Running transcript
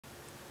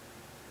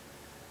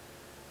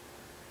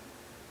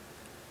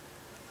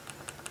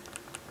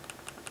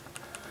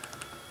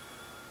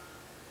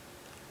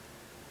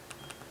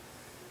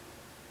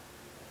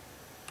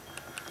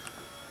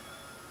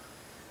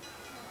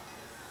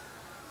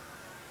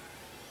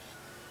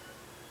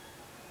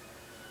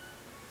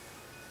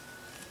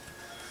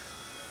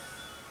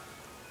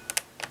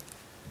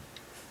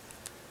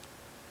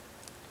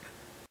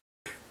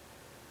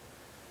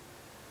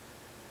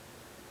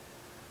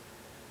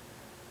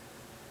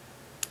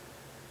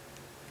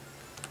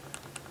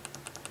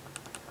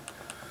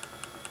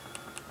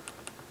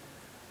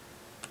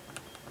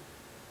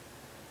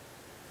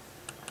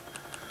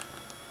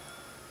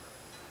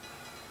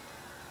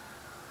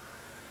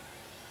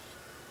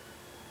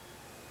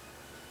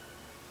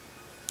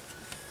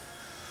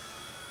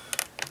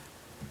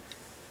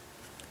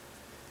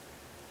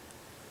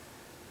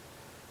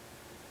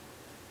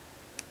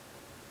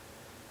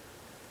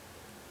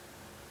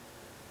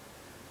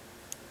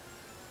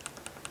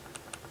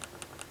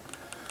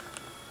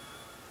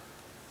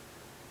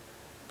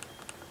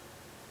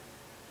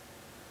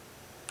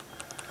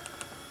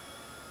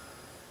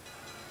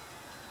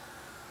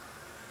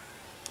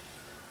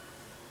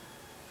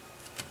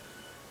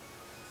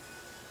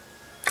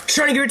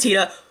Shiny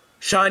Giratina!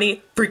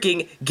 Shiny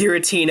freaking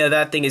Giratina.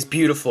 That thing is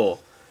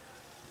beautiful.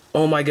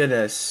 Oh my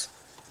goodness.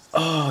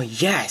 Oh,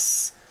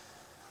 yes.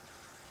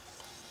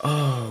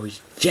 Oh,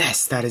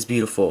 yes, that is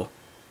beautiful.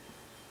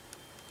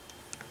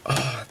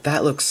 Oh,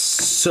 that looks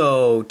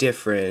so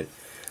different.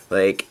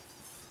 Like,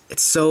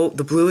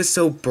 the blue is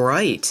so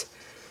bright.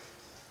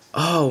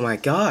 Oh my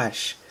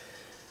gosh.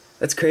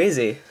 That's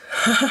crazy.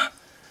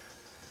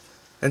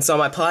 And so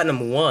my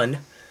Platinum 1.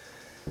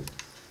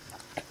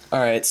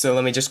 Alright, so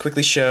let me just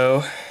quickly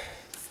show.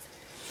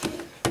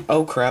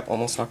 Oh crap,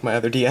 almost knocked my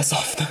other DS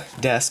off the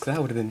desk. That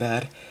would have been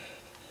bad.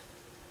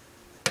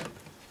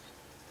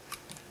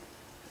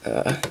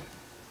 Let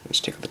me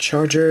just take out the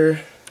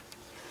charger.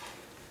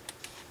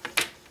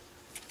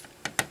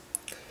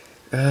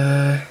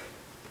 No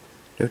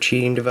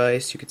cheating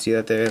device, you can see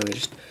that there. Let me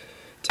just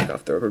take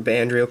off the rubber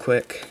band real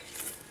quick.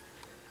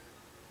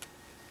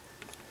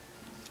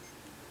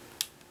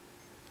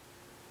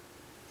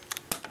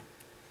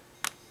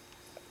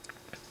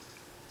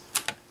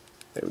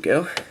 There we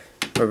go.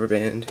 Rubber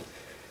band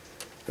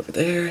over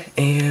there,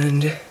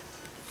 and you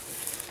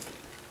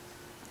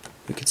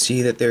can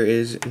see that there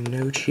is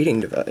no cheating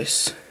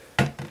device.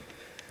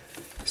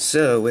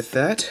 So with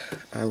that,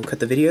 I will cut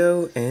the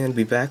video and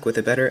be back with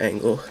a better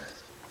angle.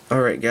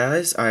 Alright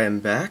guys, I am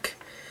back,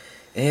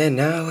 and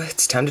now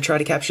it's time to try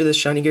to capture this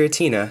shiny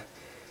Giratina.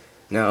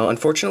 Now,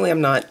 unfortunately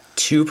I'm not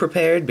too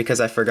prepared because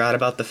I forgot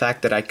about the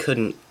fact that I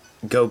couldn't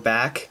go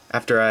back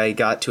after I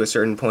got to a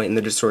certain point in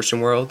the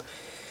distortion world.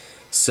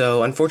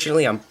 So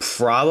unfortunately I'm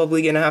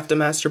probably gonna have to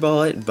Master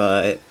Ball it,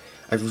 but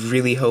I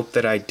really hope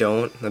that I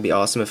don't. That'd be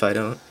awesome if I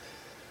don't.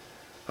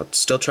 I'll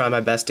still try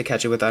my best to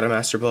catch it without a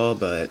Master Ball,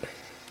 but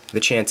the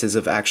chances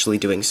of actually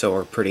doing so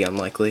are pretty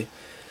unlikely.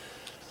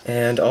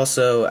 And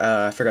also,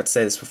 I forgot to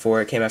say this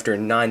before, it came after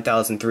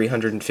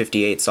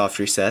 9,358 soft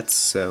resets,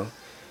 so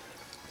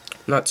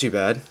not too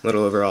bad. A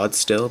little over odds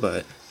still,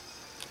 but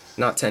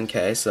not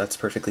 10k, so that's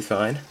perfectly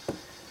fine.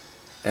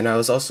 And I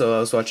was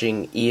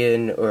watching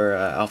Ian or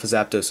Alpha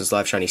Zapdos'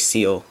 Live Shiny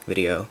Seal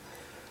video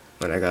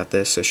when I got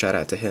this, so shout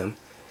out to him.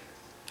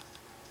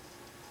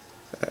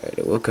 Alright,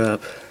 it woke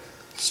up.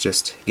 Let's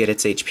just get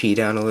its HP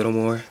down a little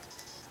more.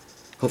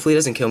 Hopefully it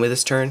doesn't kill me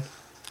this turn.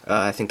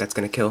 I think that's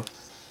gonna kill.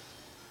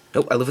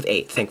 Nope, I live with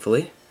 8,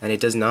 thankfully. And it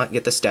does not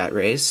get the stat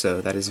raise,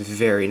 so that is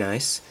very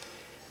nice.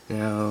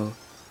 Now,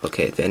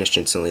 okay, it vanished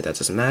instantly. That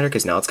doesn't matter,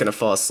 because now it's gonna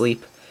fall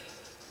asleep.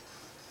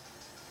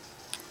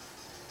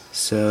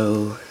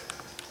 So,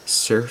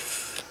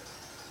 Surf.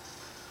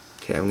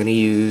 Okay, I'm gonna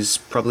use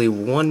probably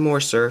one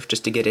more Surf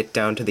just to get it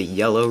down to the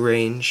yellow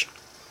range.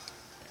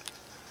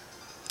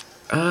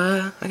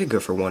 I could go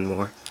for one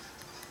more.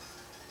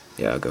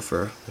 Yeah, I'll go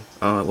for...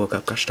 Oh, I woke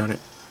up, gosh darn it.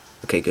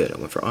 Okay, good, I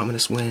went for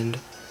Ominous Wind.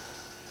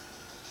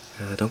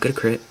 Don't get a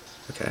crit.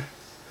 Okay.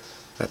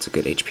 That's a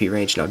good HP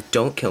range. Now,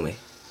 don't kill me.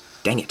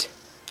 Dang it.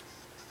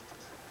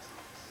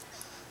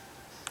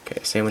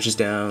 Okay, sandwich is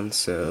down,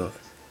 so...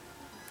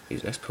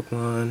 Use next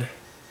Pokemon.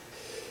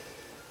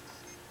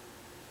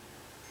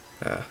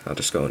 I'll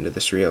just go into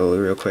this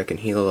real quick and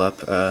heal up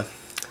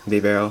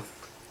B-Barrel.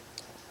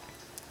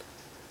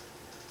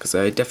 Because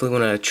I definitely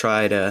want to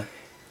try to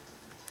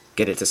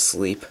get it to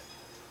sleep.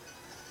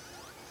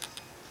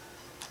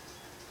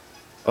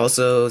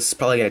 Also, it's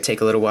probably going to take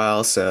a little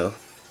while, so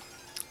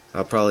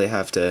I'll probably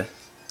have to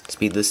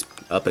speed this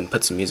up and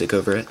put some music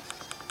over it.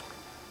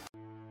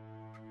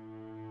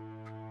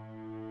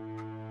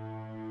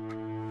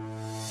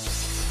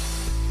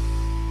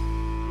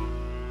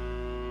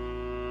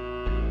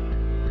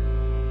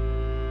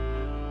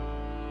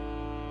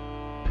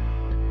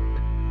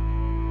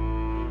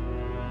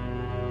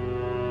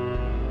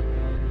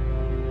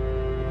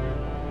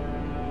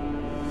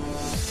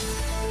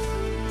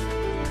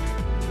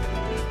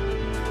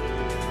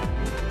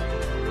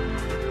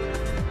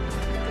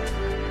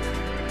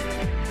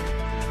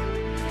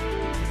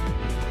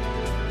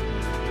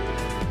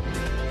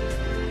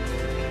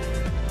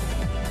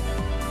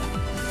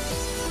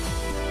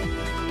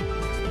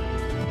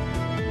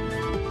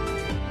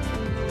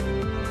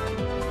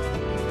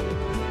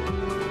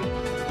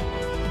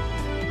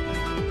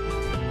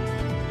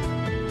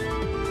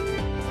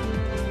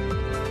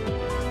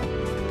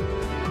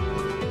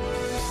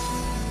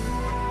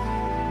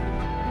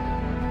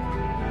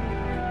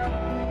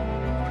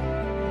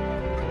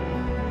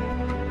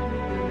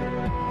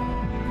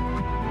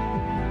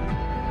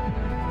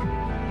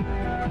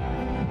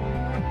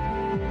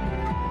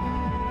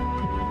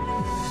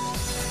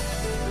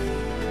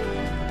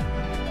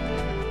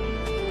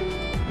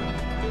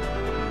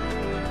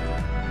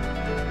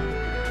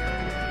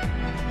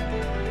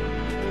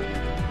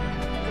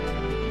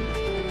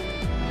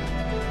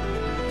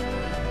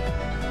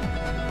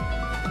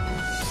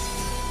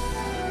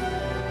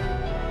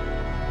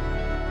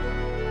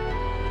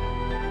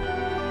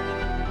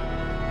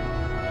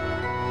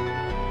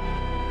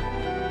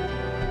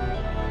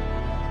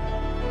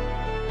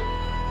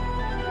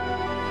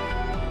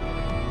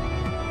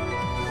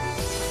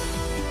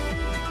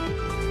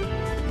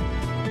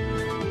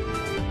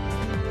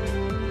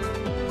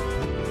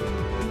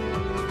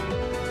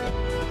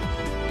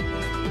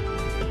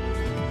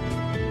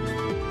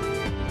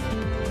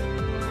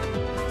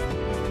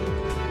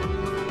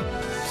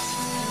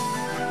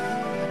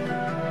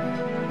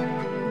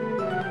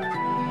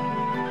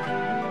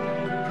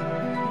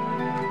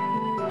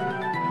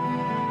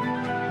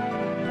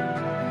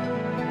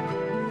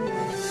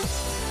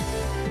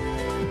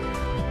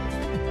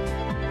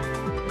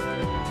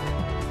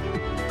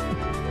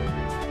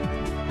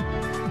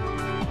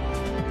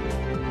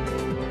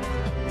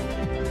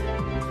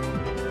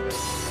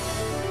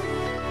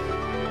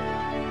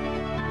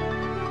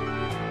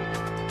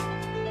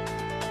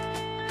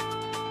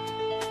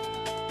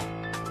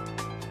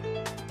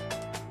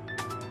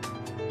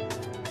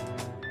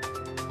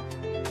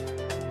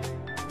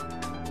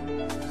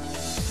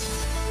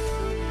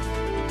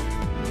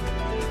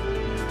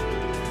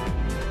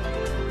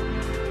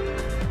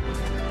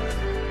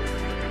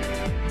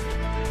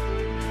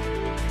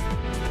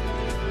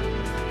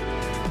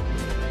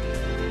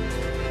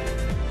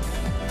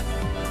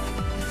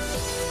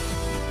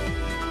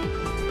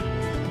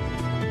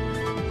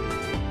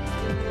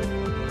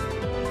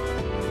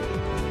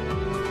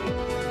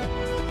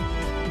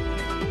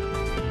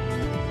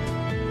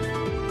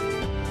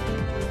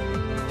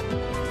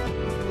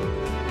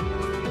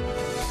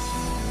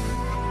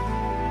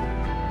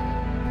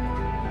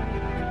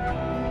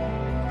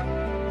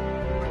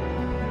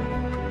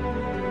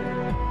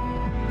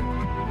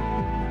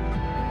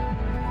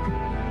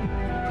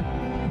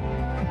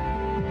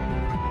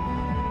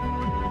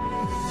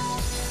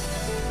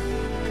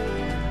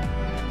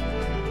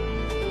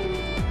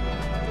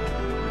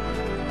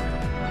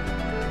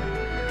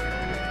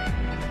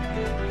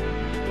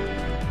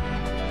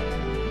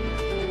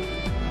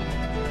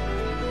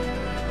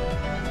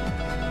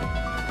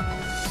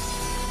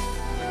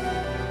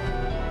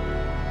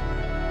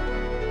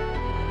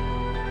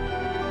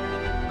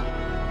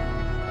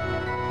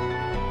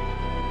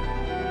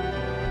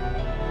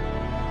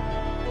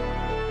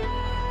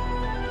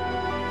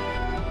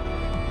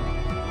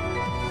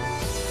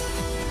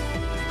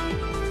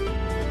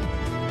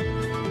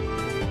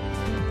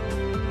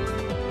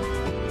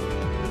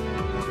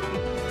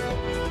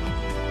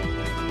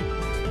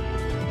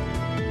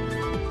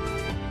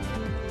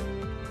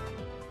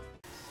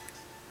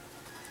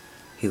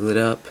 heal it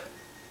up.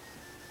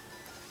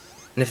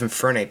 And if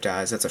Infernape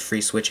dies, that's a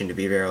free switch into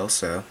B-Barrel,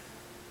 so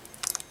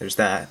there's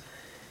that.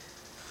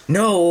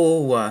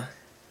 No!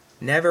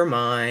 Never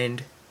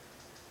mind.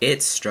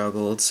 It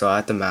struggled, so I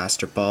had to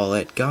Master Ball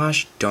it.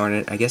 Gosh darn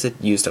it, I guess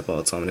it used up all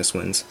its Ominous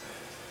Winds.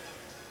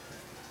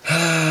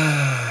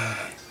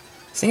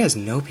 This thing has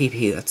no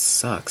PP, that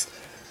sucks.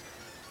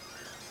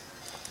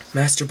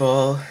 Master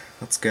Ball,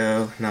 let's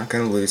go. Not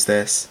gonna lose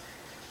this.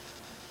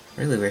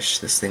 Really wish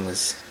this thing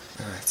was...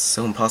 it's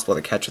so impossible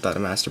to catch without a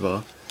Master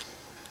Ball.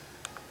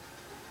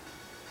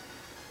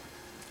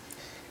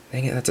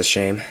 Dang it, that's a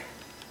shame.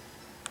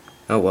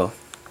 Oh well.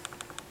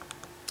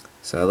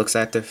 So it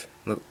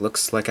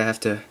looks like I have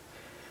to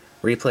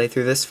replay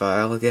through this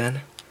file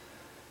again.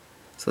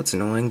 So that's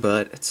annoying,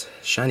 but it's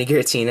Shiny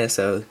Giratina,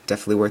 so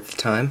definitely worth the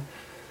time.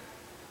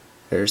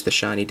 There's the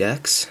Shiny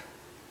Dex.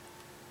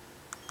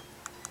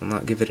 I'll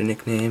not give it a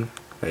nickname.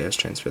 Oh yeah, I was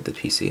transferred to the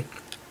PC.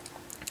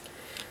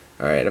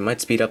 Alright, I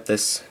might speed up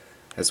this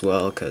as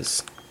well,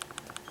 because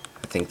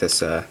I think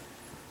this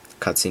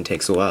cutscene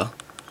takes a while.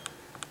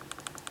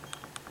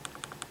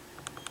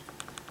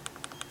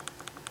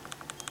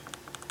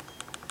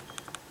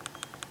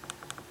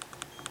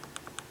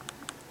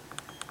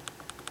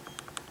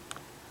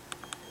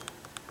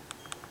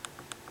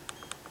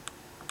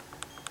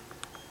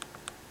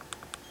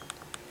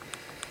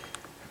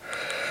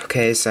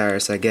 Okay,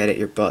 Cyrus, I get it,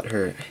 your butt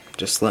hurt.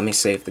 Just let me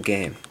save the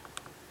game.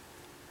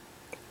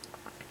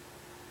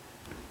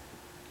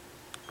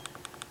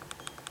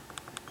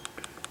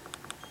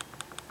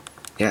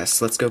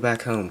 Yes, let's go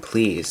back home,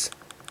 please.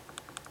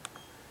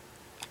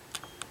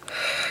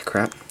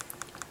 Crap.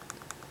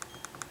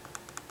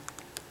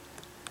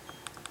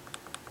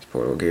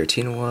 Temporal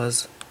Giratina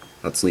was.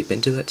 Let's leap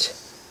into it.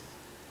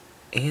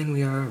 And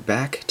we are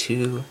back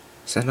to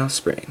Send-Off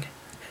Spring.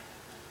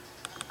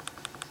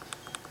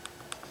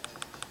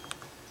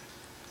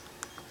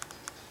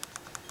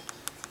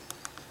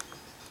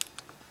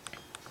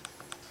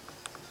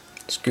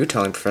 Screw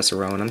telling Professor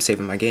Rowan, I'm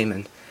saving my game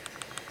and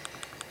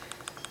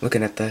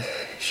looking at the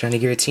Shiny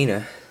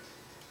Giratina.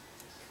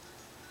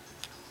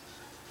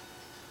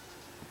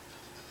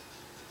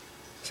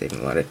 Saving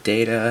a lot of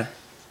data.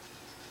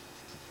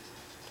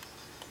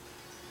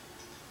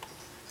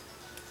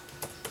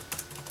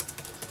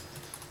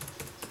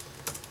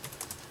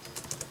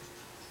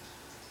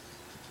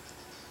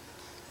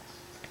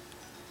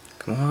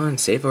 Come on,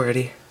 save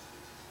already.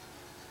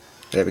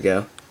 There we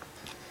go.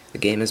 The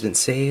game has been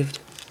saved.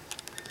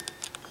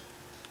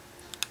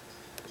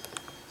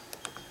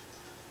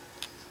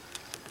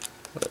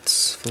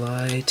 Let's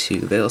fly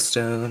to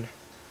Veilstone.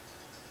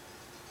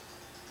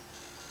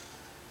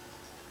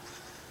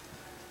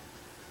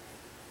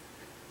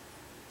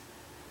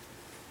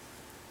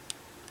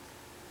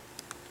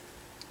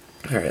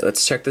 Alright,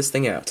 let's check this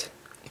thing out.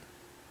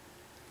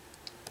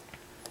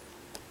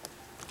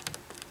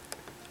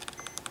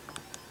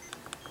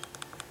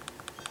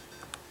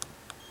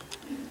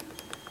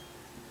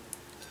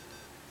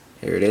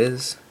 Here it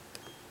is.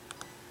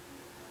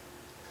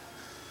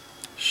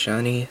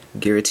 Shiny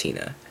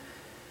Giratina.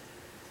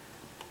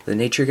 The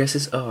nature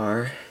guesses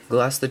are: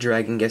 Glass the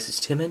Dragon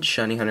guesses timid,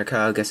 Shiny Hunter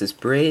Kyle guesses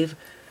brave,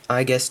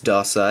 I guess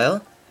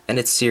docile, and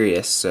it's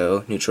serious,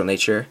 so neutral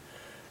nature.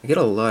 I get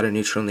a lot of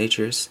neutral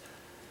natures.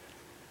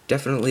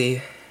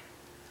 Definitely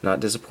not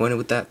disappointed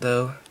with that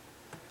though.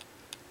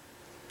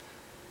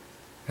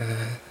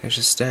 There's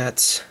the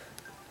stats.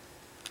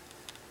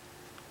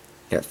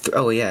 Yeah,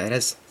 oh yeah, it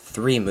has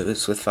 3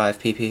 moves with 5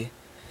 PP.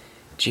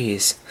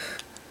 Jeez.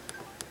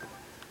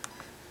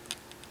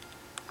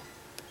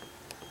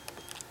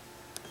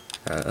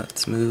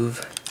 Let's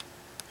move.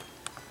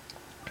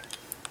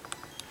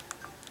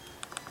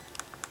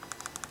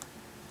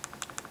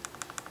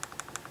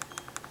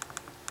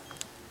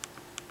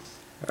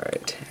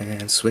 Alright,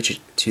 and switch it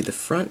to the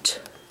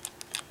front.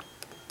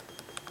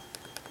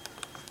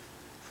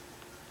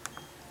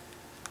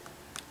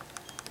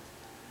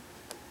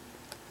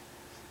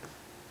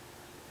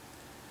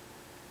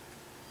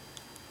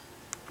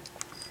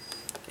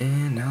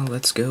 And now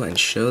let's go and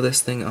show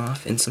this thing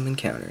off in some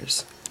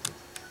encounters.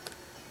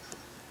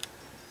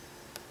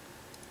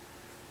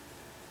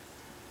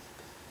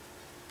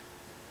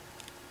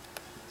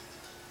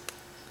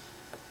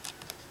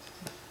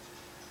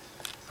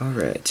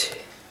 Alright.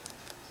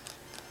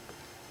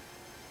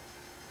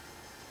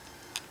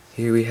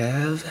 Here we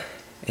have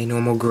a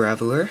normal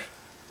Graveler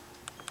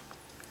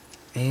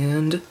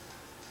and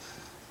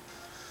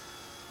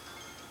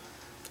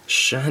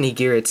Shiny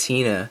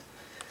Giratina.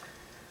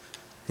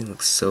 It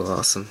looks so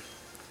awesome.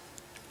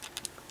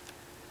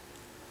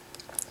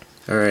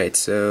 Alright,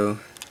 so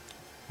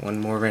one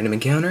more random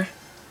encounter.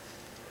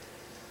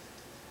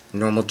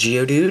 Normal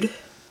Geodude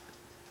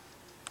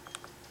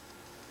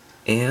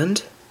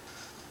and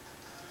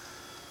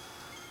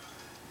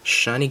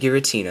Shiny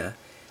Giratina.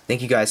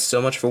 Thank you guys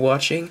so much for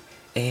watching,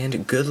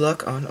 and good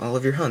luck on all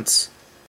of your hunts.